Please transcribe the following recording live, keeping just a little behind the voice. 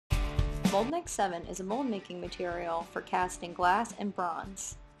Mold Mix 7 is a mold making material for casting glass and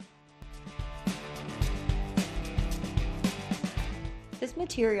bronze. This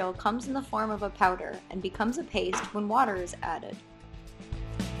material comes in the form of a powder and becomes a paste when water is added.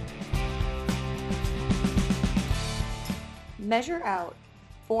 Measure out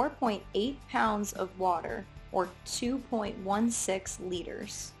 4.8 pounds of water, or 2.16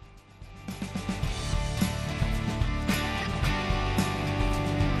 liters.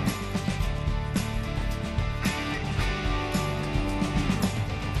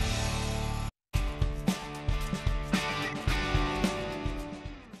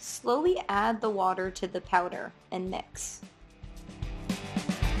 Slowly add the water to the powder and mix.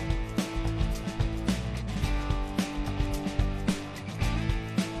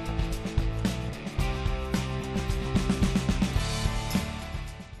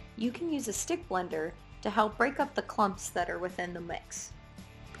 You can use a stick blender to help break up the clumps that are within the mix.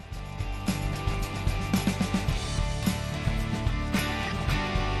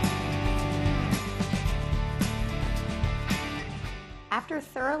 After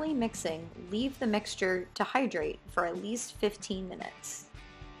thoroughly mixing, leave the mixture to hydrate for at least 15 minutes.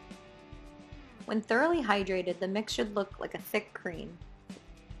 When thoroughly hydrated, the mix should look like a thick cream.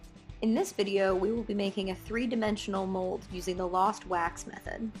 In this video, we will be making a three-dimensional mold using the lost wax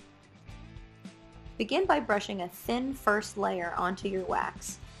method. Begin by brushing a thin first layer onto your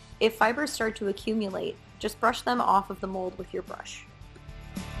wax. If fibers start to accumulate, just brush them off of the mold with your brush.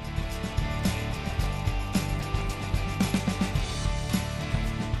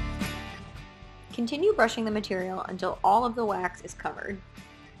 Continue brushing the material until all of the wax is covered.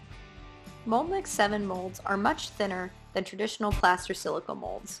 Mold Mix 7 molds are much thinner than traditional plaster silica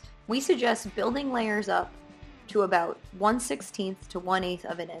molds. We suggest building layers up to about 1/16 to 1/8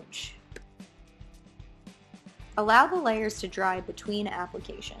 of an inch. Allow the layers to dry between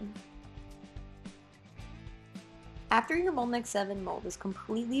application. After your Mold Mix 7 mold is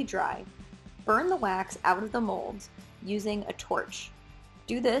completely dry, burn the wax out of the mold using a torch.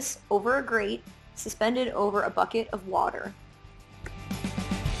 Do this over a grate suspended over a bucket of water.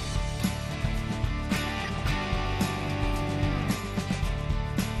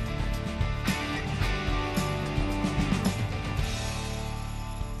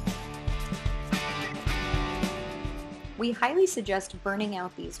 We highly suggest burning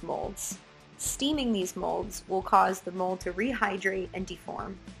out these molds. Steaming these molds will cause the mold to rehydrate and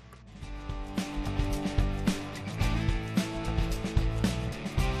deform.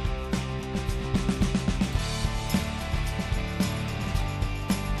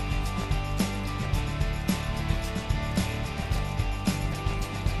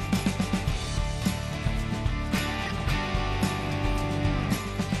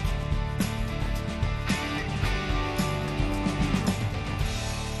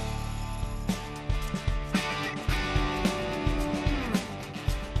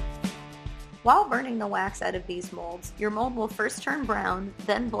 While burning the wax out of these molds, your mold will first turn brown,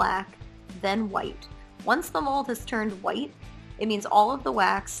 then black, then white. Once the mold has turned white, it means all of the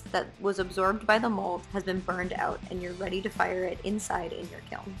wax that was absorbed by the mold has been burned out and you're ready to fire it inside in your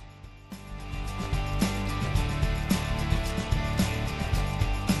kiln.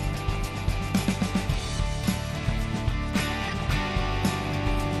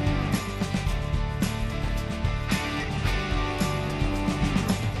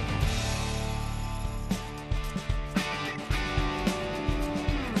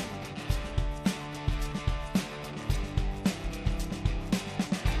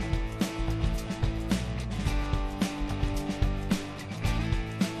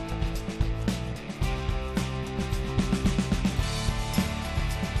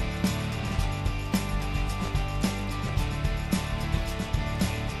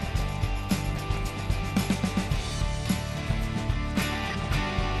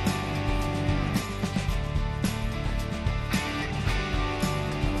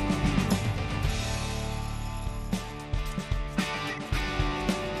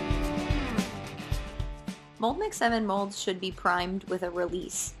 Mold Mix 7 molds should be primed with a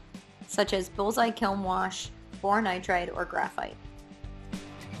release, such as bullseye kiln wash, bore nitride, or graphite.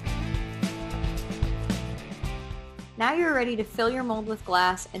 Now you're ready to fill your mold with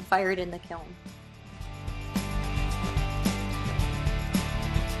glass and fire it in the kiln.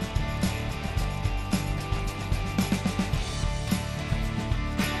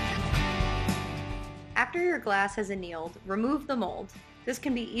 After your glass has annealed, remove the mold. This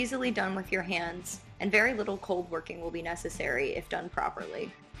can be easily done with your hands, and very little cold working will be necessary if done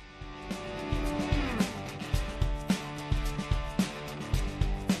properly.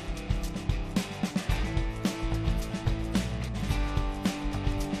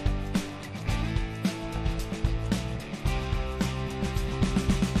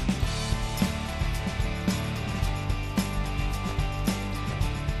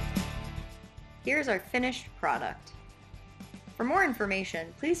 here's our finished product. For more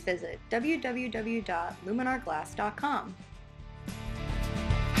information, please visit www.luminarglass.com.